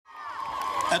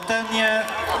A Tânia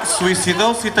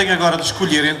suicidou-se e tem agora de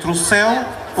escolher entre o céu,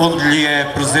 onde lhe é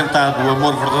apresentado o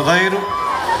amor verdadeiro,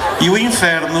 e o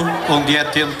inferno, onde é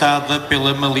tentada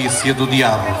pela malícia do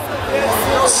diabo.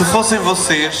 Se fossem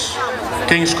vocês,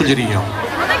 quem escolheriam?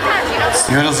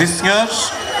 Senhoras e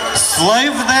senhores,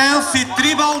 Slave Dance e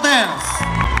Tribal Dance.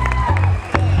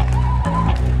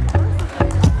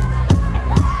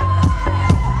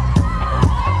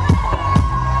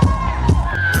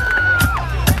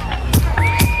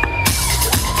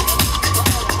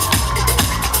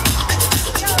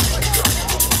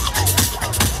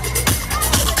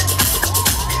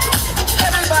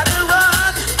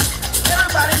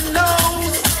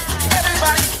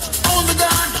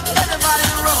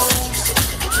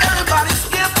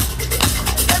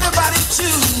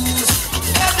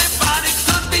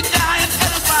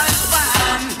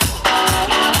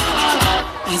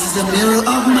 The mirror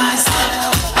of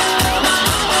myself.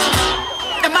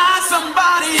 Am I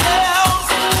somebody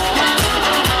else?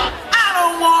 I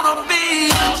don't wanna be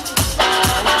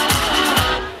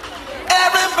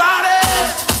everybody.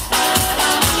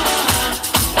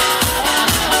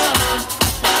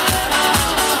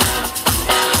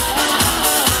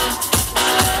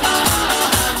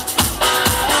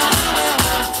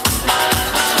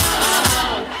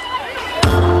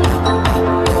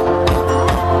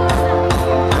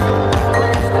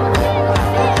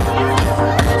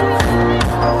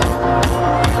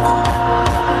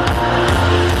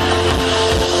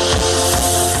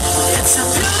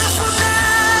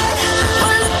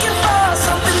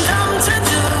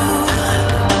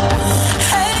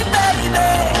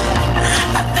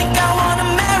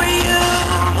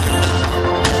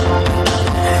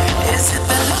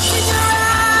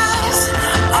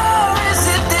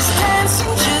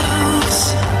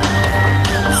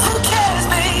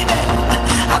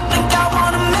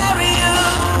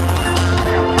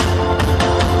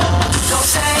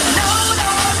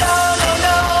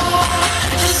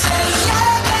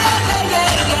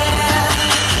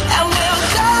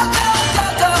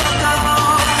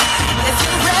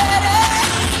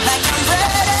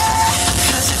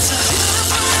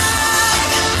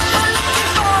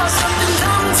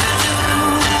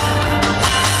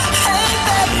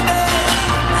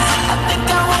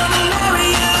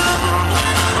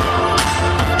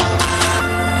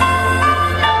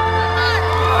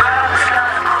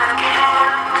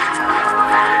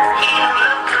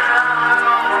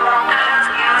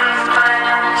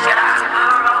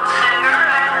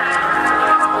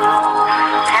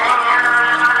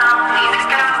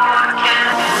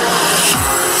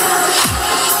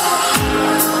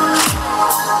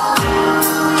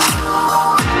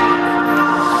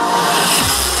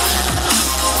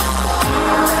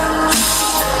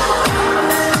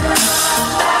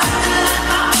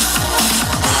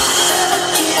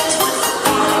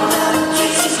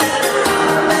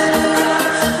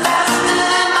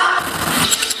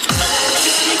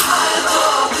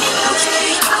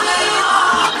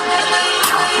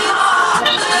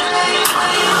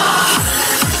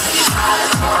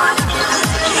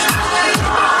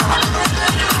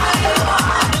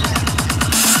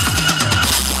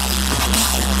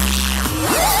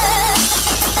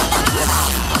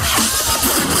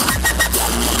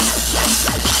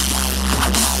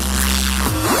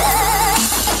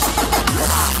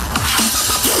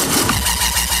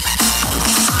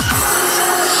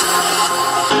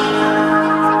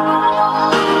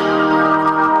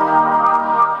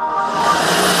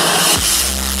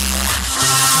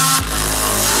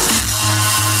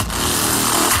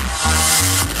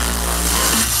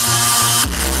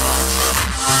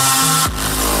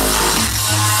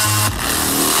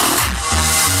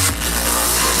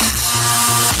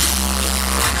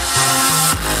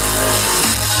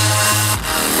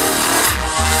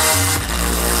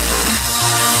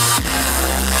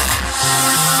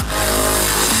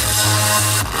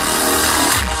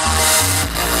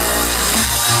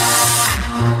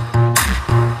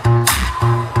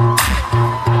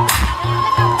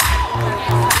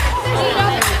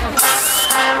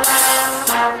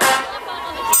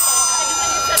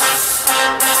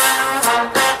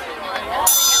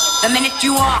 The minute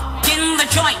you walked in the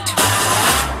joint,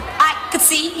 I could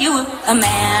see you were a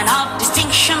man of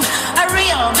distinction, a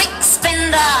real big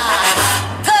spender,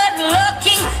 good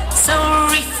looking, so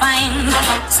refined.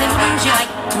 So wouldn't you like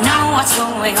to know what's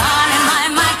going on in my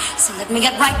mind? So let me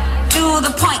get right to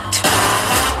the point.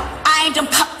 I don't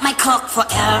pop my cork for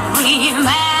every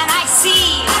man I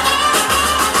see.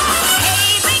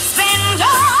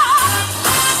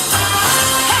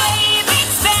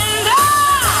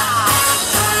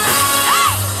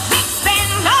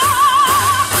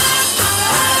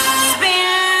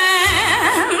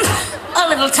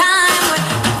 little time with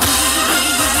me.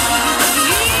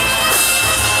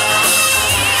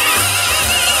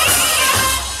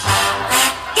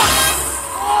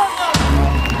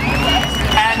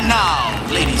 And now,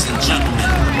 ladies and gentlemen,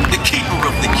 the keeper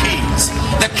of the keys,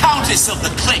 the countess of the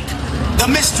clique, the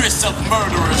mistress of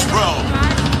Murderers Row,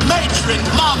 matron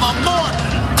Mama Morton.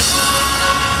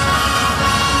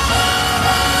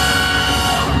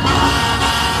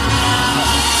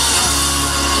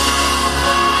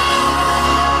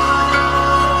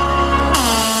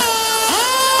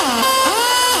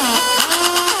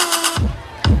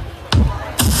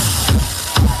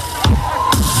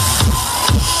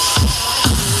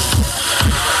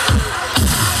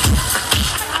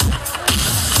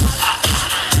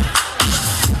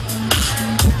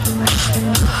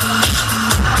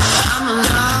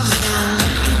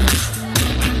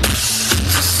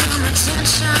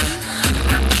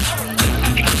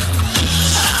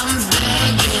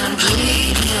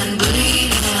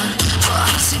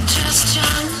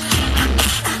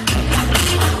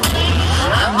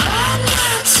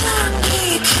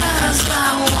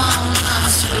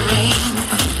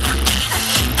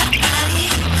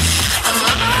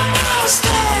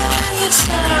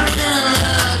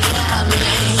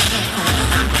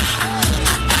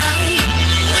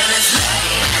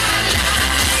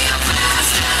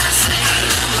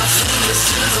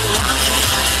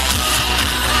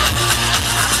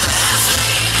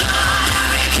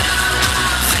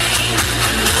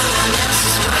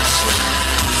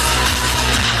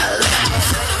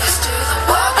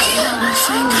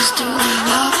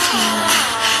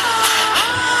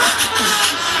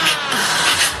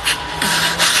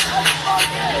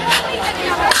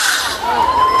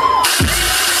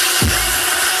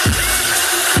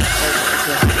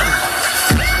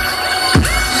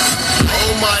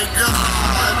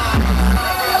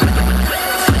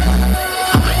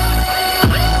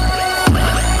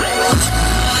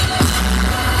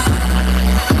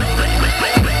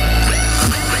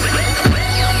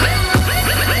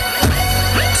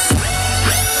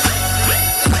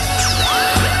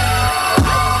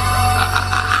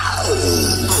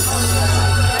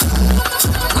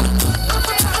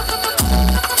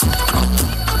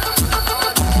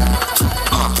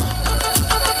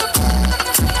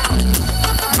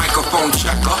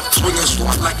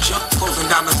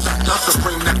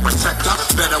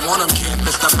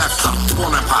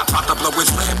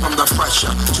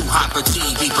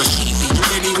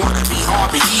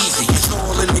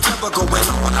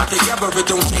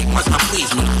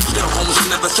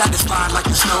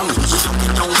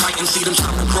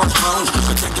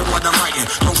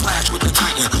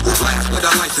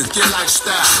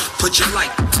 Put your light.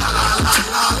 La, la, la,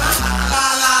 la,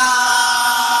 la, la.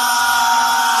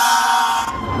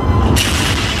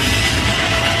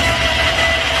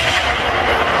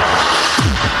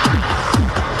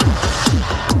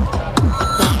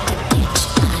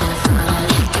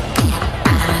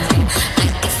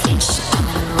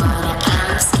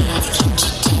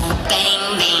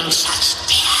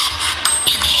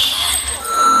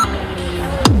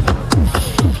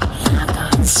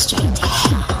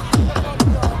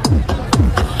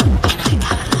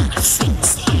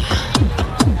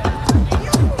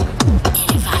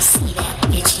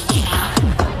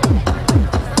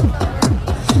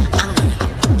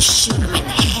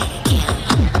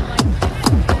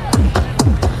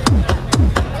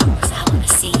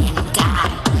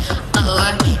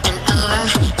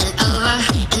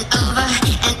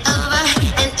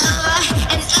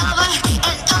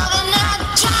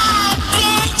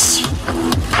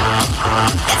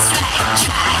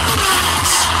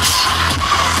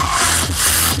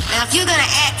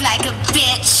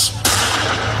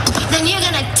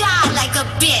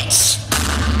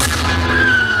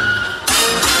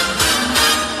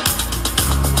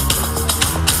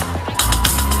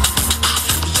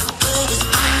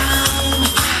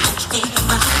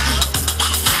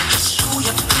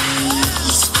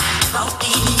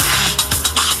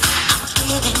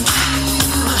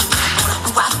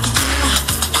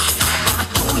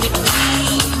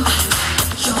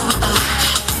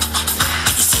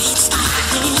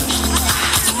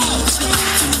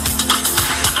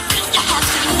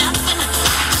 Enough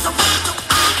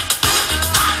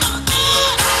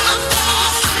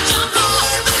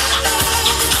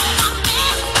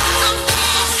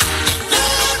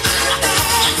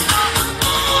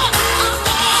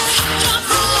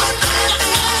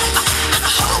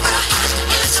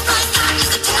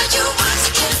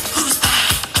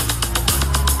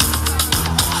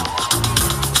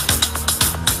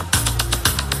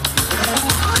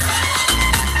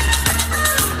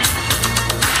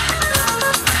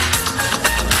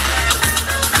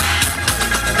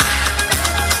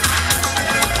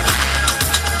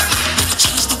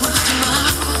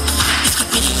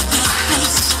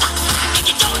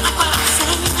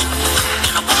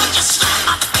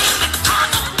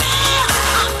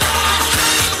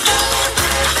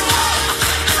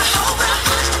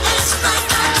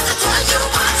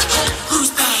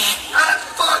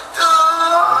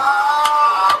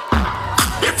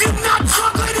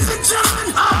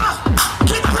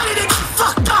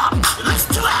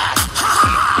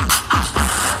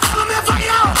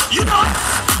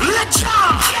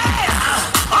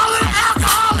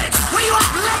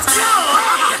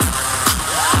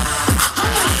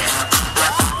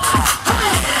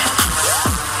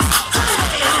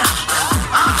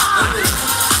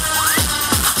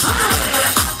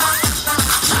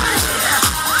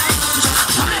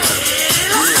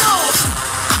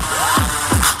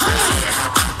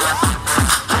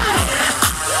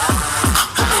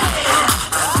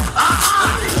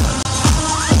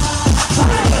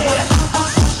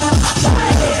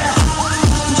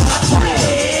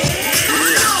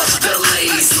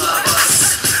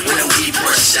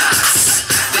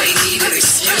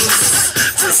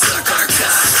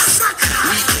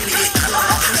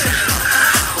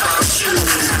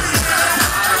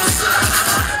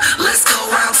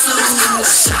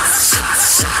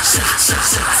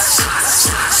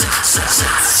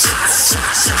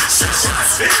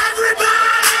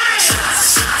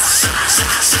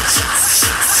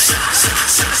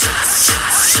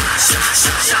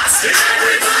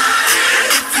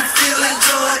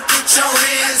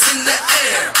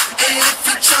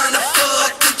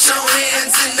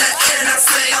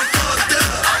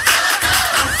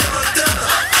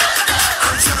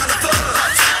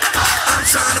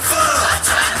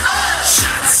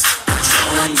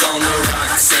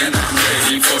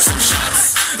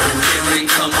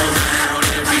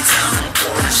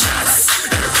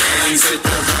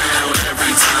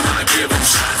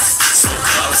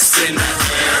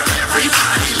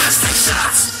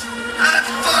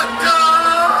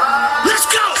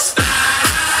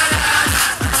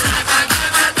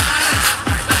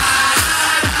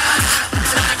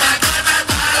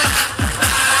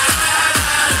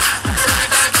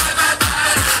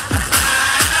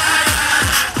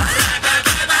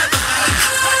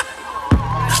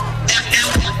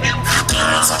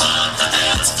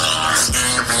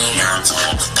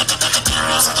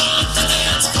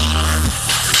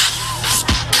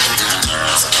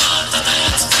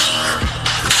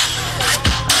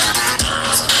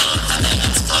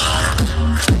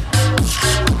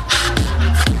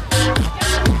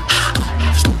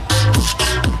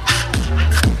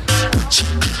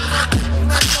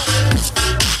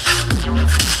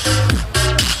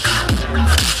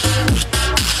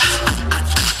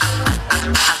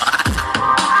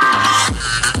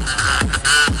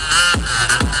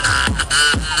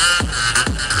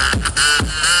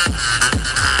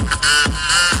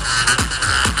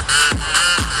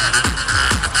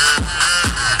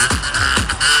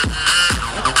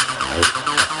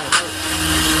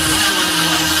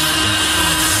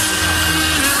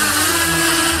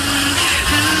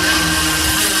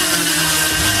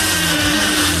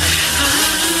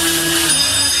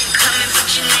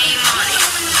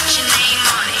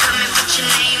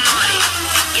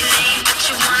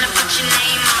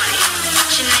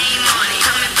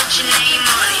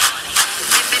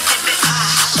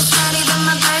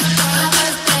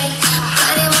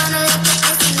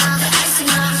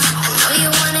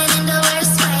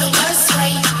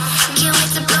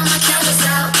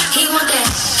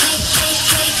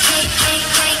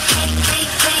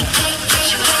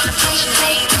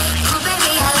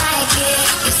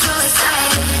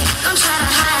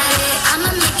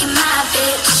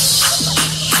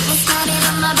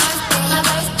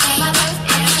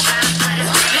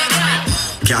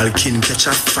All kin catch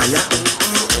a fire.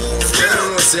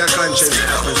 See a Konshens.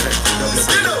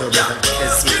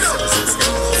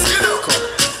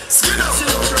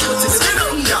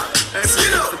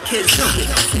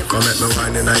 Come at me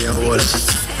wine in your hole.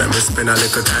 Let me spend a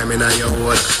little time in your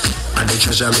hole. And the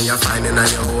treasure me a find in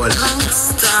your hole.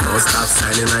 Don't stop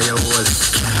signing in your hole.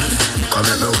 Come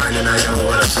at me wine in your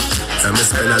hole. Let me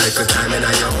spend a little time in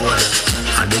your hole.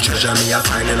 And the treasure me a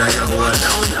find in your hole.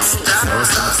 Don't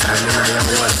stop signing in your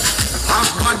hole. Half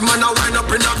bad man a wind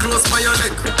up in a close by your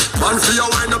leg. Man for you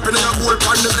wind up in a hole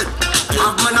on the bed.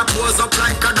 Half man a pose up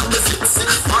like a double six.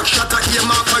 Back shot a game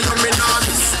off for your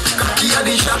minamis. Cocky a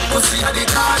the shot, pussy a the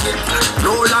target.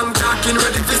 No long talking,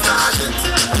 ready to start it.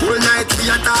 Whole night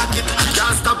we a target.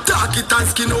 Can't stop talking and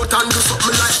skin out and do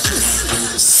something like this.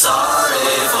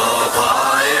 Sorry for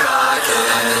party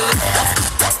rocking.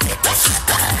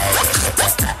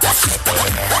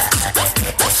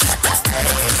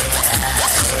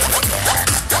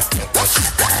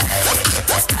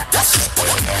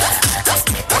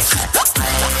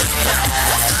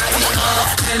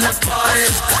 In the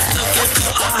party, looking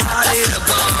for a hottie to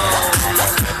bone.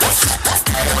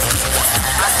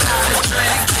 I got a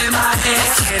drink in my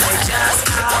hand and it just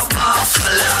got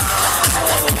buffalo.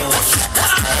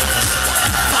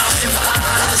 Popping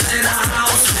bottles in a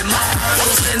house and my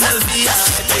hurdles in the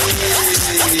VIP.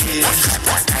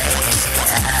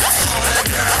 All the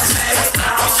girls make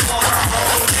out for a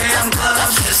whole damn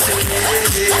club to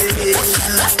see.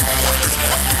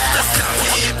 Some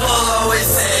people always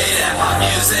say that my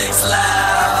music's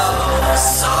loud.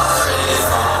 Sorry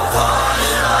for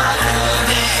party rocking.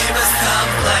 Neighbors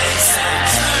complain and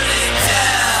turn it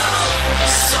down.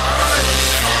 Sorry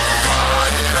for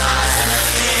party rocking.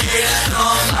 It's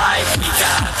not like we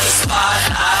got the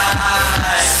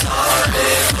spotlight.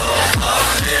 Sorry for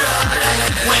party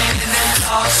rocking. When they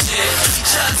talk shit,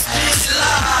 just be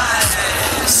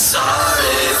lying.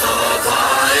 Sorry for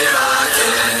party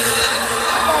rocking.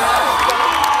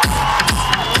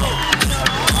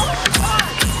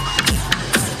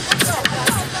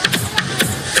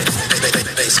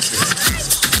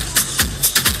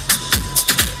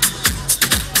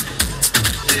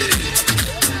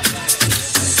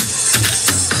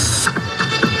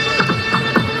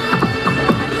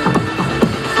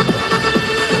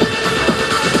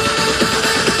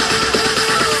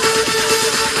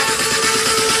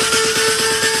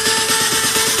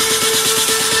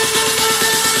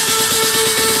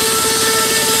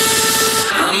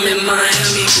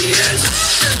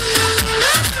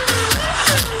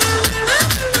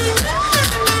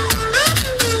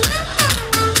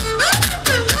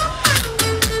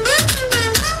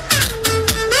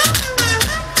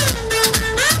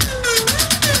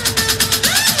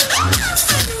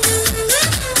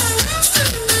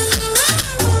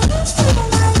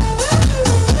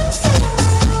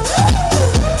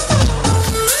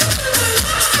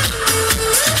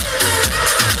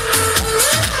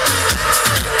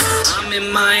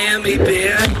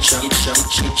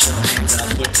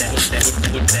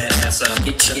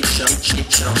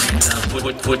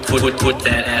 Put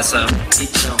that ass up.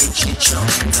 Get your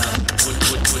hands up.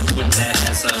 Put that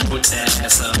ass up. Put that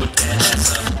ass up. Put that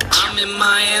ass up. I'm in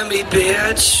Miami,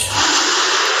 bitch.